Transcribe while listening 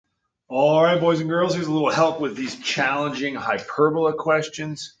All right, boys and girls, here's a little help with these challenging hyperbola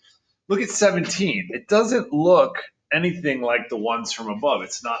questions. Look at 17. It doesn't look anything like the ones from above.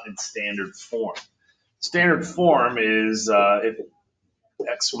 It's not in standard form. Standard form is if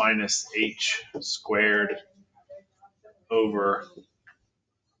x minus h squared over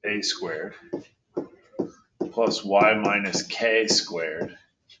a squared plus y minus k squared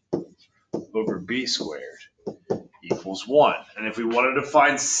over b squared equals 1. And if we wanted to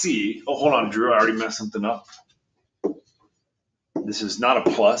find c, oh, hold on, Drew, I already messed something up. This is not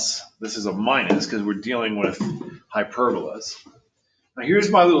a plus, this is a minus because we're dealing with hyperbolas. Now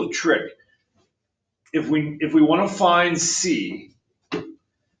here's my little trick. If we want to find c,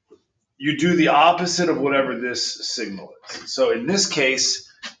 you do the opposite of whatever this signal is. So in this case,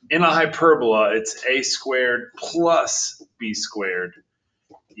 in a hyperbola, it's a squared plus b squared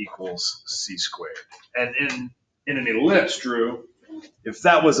equals c squared. And in an ellipse, Drew, if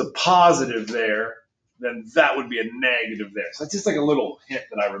that was a positive there, then that would be a negative there. So that's just like a little hint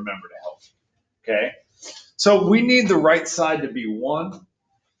that I remember to help. Okay? So we need the right side to be 1.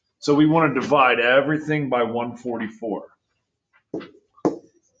 So we want to divide everything by 144.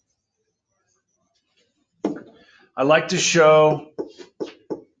 I like to show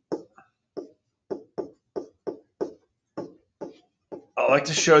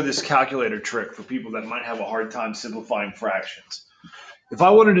this calculator trick for people that might have a hard time simplifying fractions. If I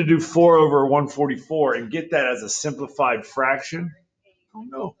wanted to do 4 over 144 and get that as a simplified fraction, oh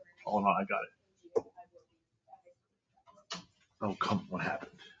no, hold on, I got it. Oh, come, what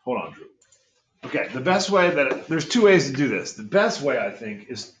happened? Hold on, Drew. Okay, the best way there's 2 ways to do this. The best way, I think,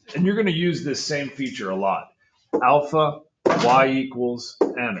 is, and you're going to use this same feature a lot, alpha y equals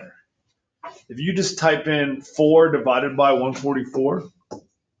enter. If you just type in 4 divided by 144,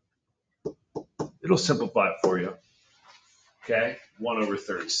 it'll simplify it for you. Okay, 1 over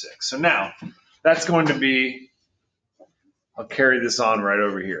 36. So now, that's going to be, I'll carry this on right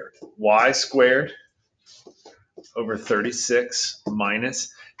over here. Y squared over 36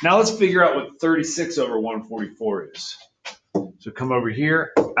 minus. Now let's figure out what 36 over 144 is. So come over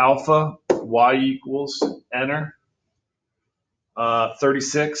here, alpha y equals enter.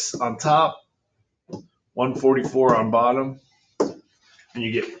 36 on top, 144 on bottom, and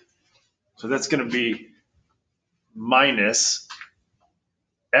you get, so that's going to be minus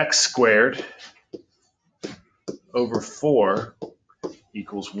x squared over 4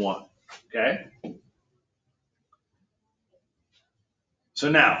 equals 1, okay? So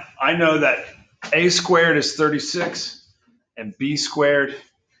now, I know that a squared is 36 and b squared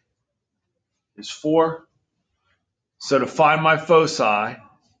is 4. So to find my foci,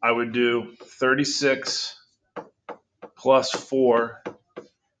 I would do 36 plus 4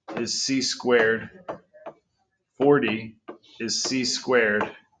 is c squared, 40 is c squared.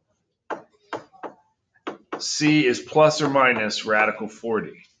 C is plus or minus radical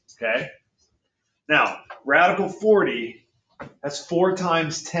 40, okay? Now, radical 40, that's 4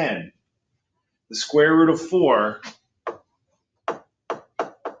 times 10. The square root of 4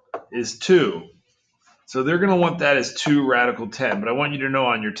 is 2. So they're going to want that as 2 radical 10. But I want you to know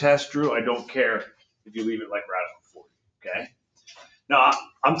on your test, Drew, I don't care if you leave it like radical 40, okay? Now,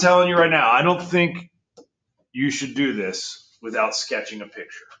 I'm telling you right now, I don't think you should do this without sketching a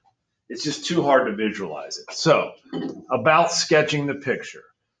picture. It's just too hard to visualize it. So, about sketching the picture.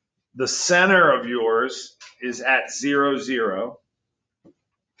 The center of yours is at 0, 0.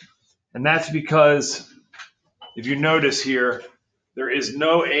 And that's because, if you notice here, there is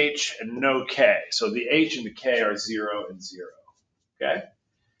no h and no k. So the h and the k are 0 and 0. Okay?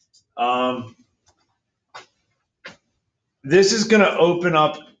 This is going to open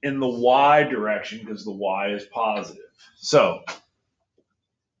up in the y direction because the y is positive. So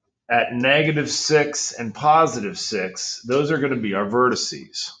at negative 6 and positive 6, those are going to be our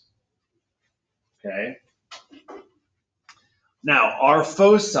vertices. Okay? Now, our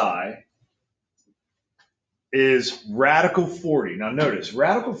foci is radical 40. Now notice,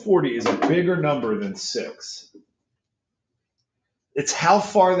 radical 40 is a bigger number than 6. It's how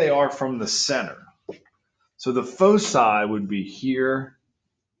far they are from the center. So the foci would be here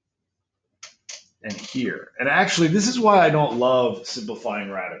and here. And actually, this is why I don't love simplifying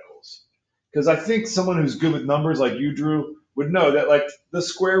radicals. Because I think someone who's good with numbers like you, Drew, would know that like the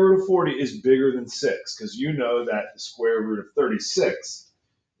square root of 40 is bigger than 6. Because you know that the square root of 36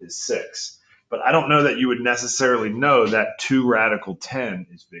 is 6. But I don't know that you would necessarily know that 2 radical 10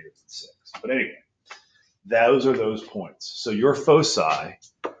 is bigger than 6. But anyway, those are those points. So your foci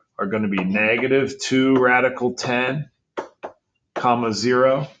are going to be negative 2 radical 10, comma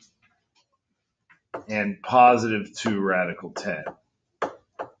 0, and positive 2 radical 10,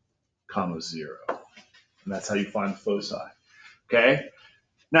 comma 0. And that's how you find the foci. Okay?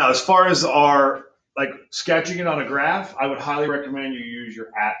 Now, as far as our sketching it on a graph, I would highly recommend you use your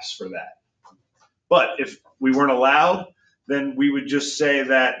apps for that. But if we weren't allowed, then we would just say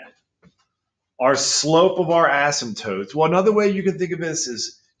that our slope of our asymptotes. Well, another way you can think of this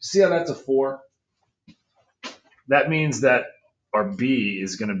is, see how that's a 4? That means that our B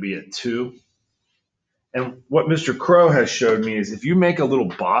is going to be at 2. And what Mr. Crow has showed me is if you make a little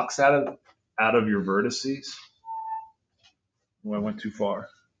box out of your vertices. Oh, I went too far.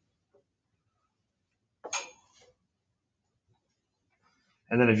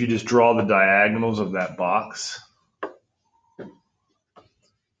 And then if you just draw the diagonals of that box,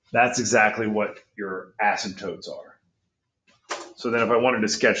 that's exactly what your asymptotes are. So then if I wanted to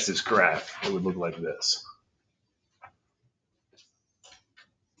sketch this graph, it would look like this.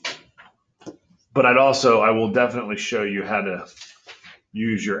 But I will definitely show you how to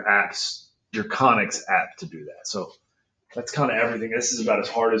use your apps, your Conics app to do that. So that's kind of everything. This is about as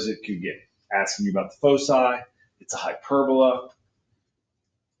hard as it could get. Asking you about the foci. It's a hyperbola.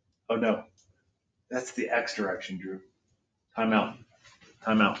 Oh no, that's the X direction, Drew. Time out.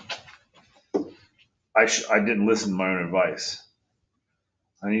 Time out. I didn't listen to my own advice.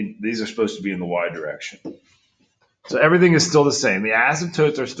 These are supposed to be in the Y direction. So everything is still the same. The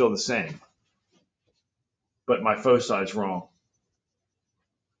asymptotes are still the same. But my foci is wrong.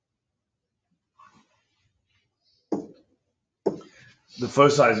 The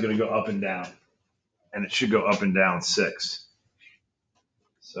foci is going to go up and down. And it should go up and down 6.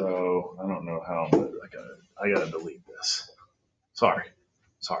 So I don't know how, but I gotta delete this. Sorry.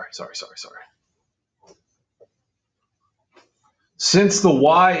 Since the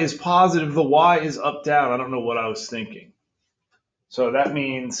Y is positive, the Y is up, down. I don't know what I was thinking. So that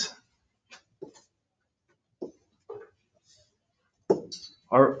means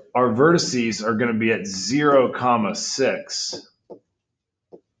our vertices are going to be at 0, 6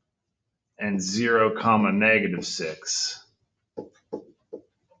 and 0, -6.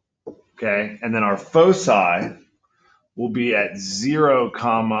 Okay, and then our foci will be at 0,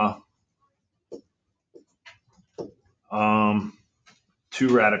 2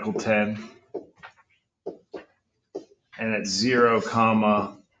 radical 10, and at 0,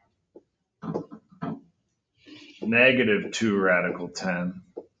 -2 radical 10.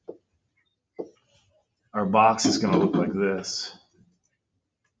 Our box is going to look like this.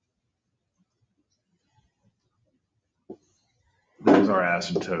 There's our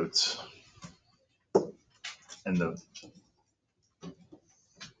asymptotes. And the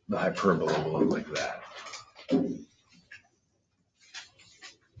hyperbola will look like that.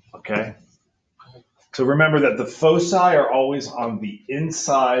 Okay? So remember that the foci are always on the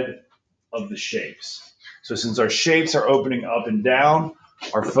inside of the shapes. So since our shapes are opening up and down,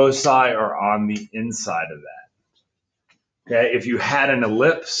 our foci are on the inside of that. Okay? If you had an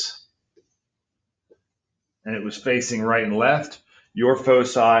ellipse and it was facing right and left, your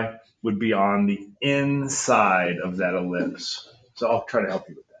foci would be on the inside of that ellipse. So I'll try to help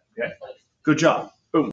you with that. Okay? Good job.